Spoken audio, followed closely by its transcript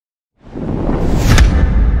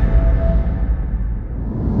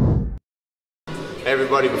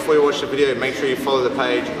everybody, before you watch the video, make sure you follow the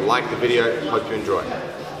page, like the video. Hope you enjoy.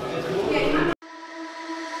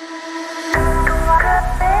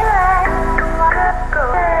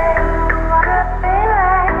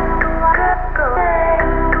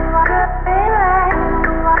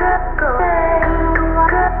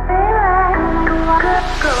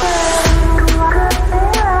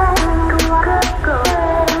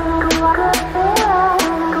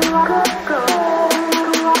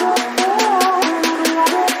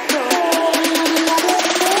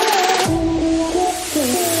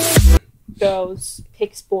 Girls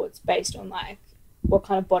pick sports based on like what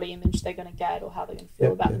kind of body image they're going to get or how they're going to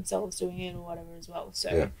feel about themselves doing it or whatever as well.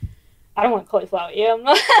 So I don't want cauliflower ear. I'm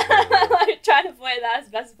not like trying to avoid that as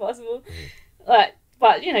best as possible.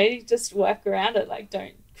 But you know, you just work around it. Like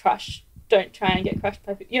don't try and get crushed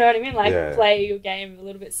by people. You know what I mean? Like play your game a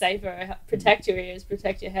little bit safer. Protect your ears,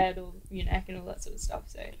 protect your head or your neck and all that sort of stuff.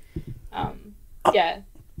 So yeah.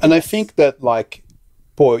 And I think that like,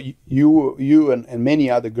 boy, you and many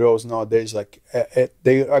other girls nowadays, like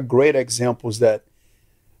they are great examples that,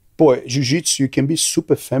 boy, jiu-jitsu, you can be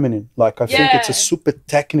super feminine. Like I think it's a super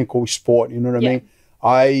technical sport. You know what I mean?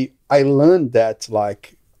 I learned that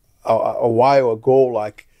like a while ago.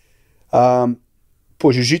 Like,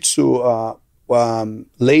 jiu-jitsu,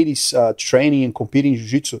 ladies training and competing in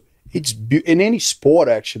jiu-jitsu. It's in any sport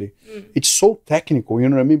actually. It's so technical, you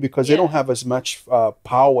know what I mean? Because they don't have as much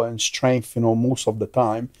power and strength, you know, most of the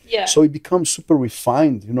time. So it becomes super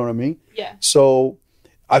refined, you know what I mean? So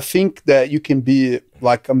I think that you can be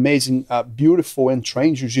like amazing, beautiful and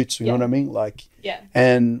trained jiu-jitsu, you know what I mean? Like,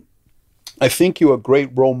 and I think you're a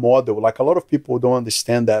great role model. Like a lot of people don't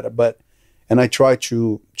understand that, and I try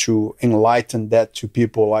to enlighten that to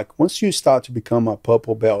people. Like once you start to become a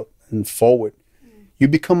purple belt and forward, you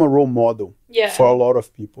become a role model for a lot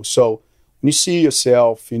of people. So when you see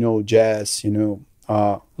yourself, you know, Jazz, you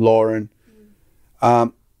know, Lauren,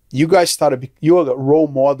 you guys you're a role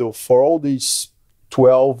model for all these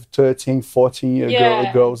 12, 13,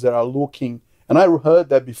 14-year girls that are looking. And I heard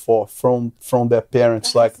that before from their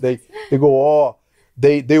parents. Like they go, oh,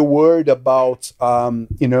 they're worried about,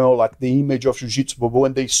 you know, like the image of jiu-jitsu, but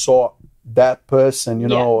when they saw that person, you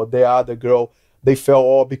know, or the other girl, they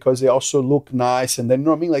felt because they also look nice, and then you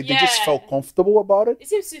know what I mean. Like they just felt comfortable about it. It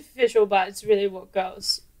seems superficial, but it's really what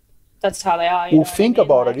girls. That's how they are. Well, think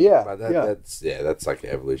about it, But that's like an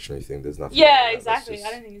evolutionary thing. There's nothing. Yeah, exactly. Just...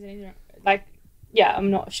 I don't think there's anything like. Yeah, I'm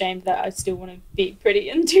not ashamed that I still want to be pretty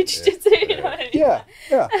and do jiu-jitsu. You know what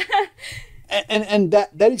I mean? And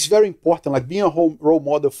that is very important. Like being a role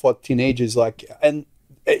model for teenagers, like, and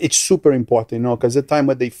it's super important, you know, because the time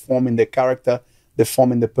when they form in their character. They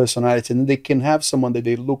form in the personality, and they can have someone that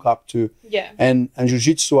they look up to. And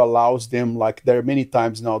jiu-jitsu allows them, like there are many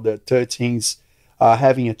times now the 13s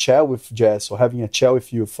having a chat with Jess or having a chat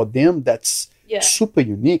with you. For them, that's super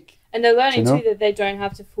unique. And they're learning too that they don't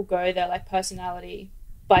have to forego their like personality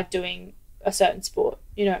by doing a certain sport.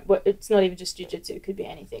 You know, it's not even just jiu-jitsu. It could be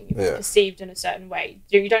anything. If it's perceived in a certain way,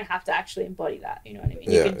 you don't have to actually embody that. You know what I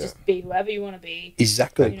mean? You can just be whoever you want to be.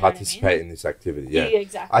 Exactly. And participate in this activity. Yeah,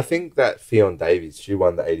 exactly. I think that Fionn Davies, she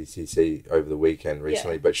won the ADCC over the weekend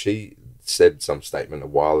recently, but she said some statement a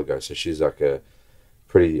while ago. So she's like a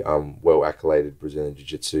pretty well accoladed Brazilian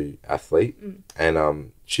jiu-jitsu athlete,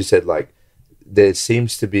 and she said like there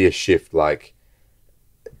seems to be a shift, like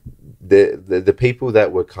the people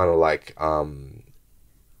that were kind of like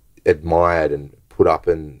admired and put up,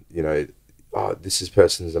 and you know, oh, this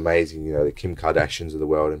person is amazing, you know, the Kim Kardashians of the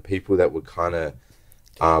world, and people that were kind of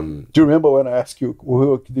do you remember when I asked you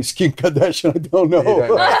who this Kim Kardashian? I don't know.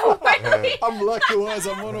 I'm lucky ones.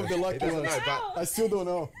 I'm one of the lucky ones. I still don't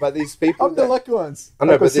know. But these people, I'm the lucky ones. I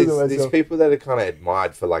know, but these people that are kind of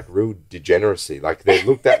admired for like real degeneracy, like they're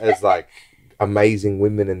looked at as like amazing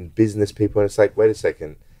women and business people, and it's like, wait a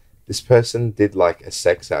second. This person did like a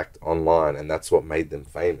sex act online, and that's what made them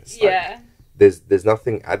famous. Like, there's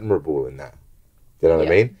nothing admirable in that. You know what I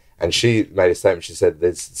mean? And she made a statement. She said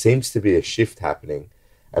there seems to be a shift happening,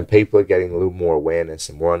 and people are getting a little more awareness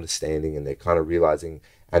and more understanding, and they're kind of realizing,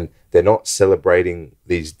 and they're not celebrating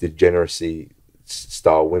these degeneracy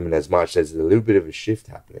style women as much. There's a little bit of a shift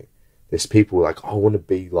happening. There's people like, I want to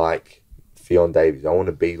be like Fionn Davies. I want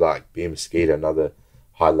to be like Bia Mesquita, another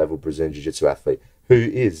high-level Brazilian Jiu-Jitsu athlete, who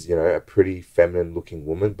is, you know, a pretty feminine-looking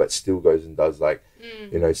woman, but still goes and does, like,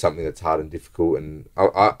 you know, something that's hard and difficult. And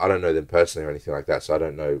I don't know them personally or anything like that, so I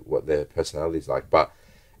don't know what their personality is like. But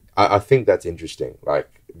I think that's interesting,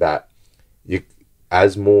 like, that you,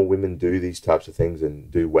 as more women do these types of things and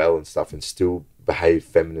do well and stuff and still behave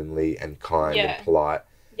femininely and kind and polite,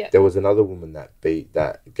 Yeah. There was another woman that beat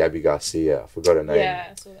that Gabby Garcia. I forgot her name. Yeah,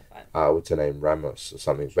 I saw that fight. What's her name? Ramos or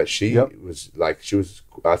something. But she Yep. was like,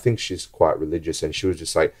 I think she's quite religious, and she was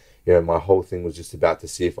just like, you know, my whole thing was just about to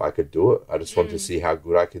see if I could do it. I just wanted to see how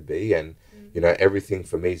good I could be, and you know, everything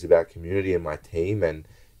for me is about community and my team, and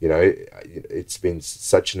you know, it's been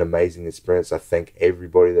such an amazing experience. I thank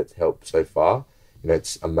everybody that's helped so far. You know,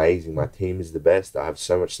 it's amazing. My team is the best. I have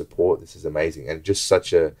so much support. This is amazing, and just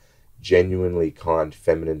such a genuinely kind,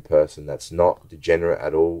 feminine person that's not degenerate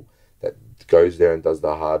at all. That goes there and does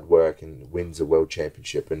the hard work and wins a world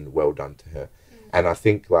championship, and well done to her. And I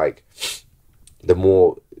think like the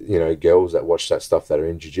more, you know, girls that watch that stuff that are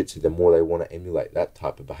in jiu-jitsu, the more they want to emulate that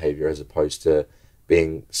type of behavior, as opposed to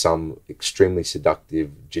being some extremely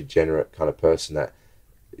seductive, degenerate kind of person that,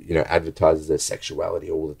 you know, advertises their sexuality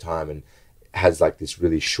all the time and has like this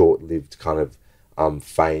really short-lived kind of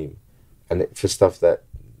fame, and for stuff that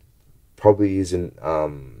probably isn't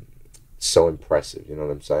so impressive. You know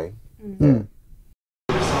what I'm saying? Mm.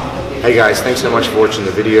 Hey guys, thanks so much for watching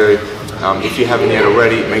the video. If you haven't yet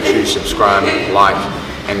already, make sure you subscribe, like,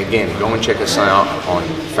 and again, go and check us out on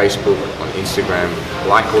Facebook, on Instagram,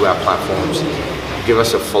 like all our platforms. Give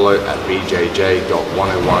us a follow at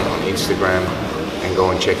bjj.101 on Instagram, and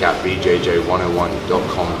go and check out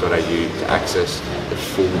bjj101.com.au to access the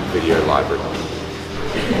full video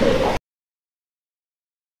library.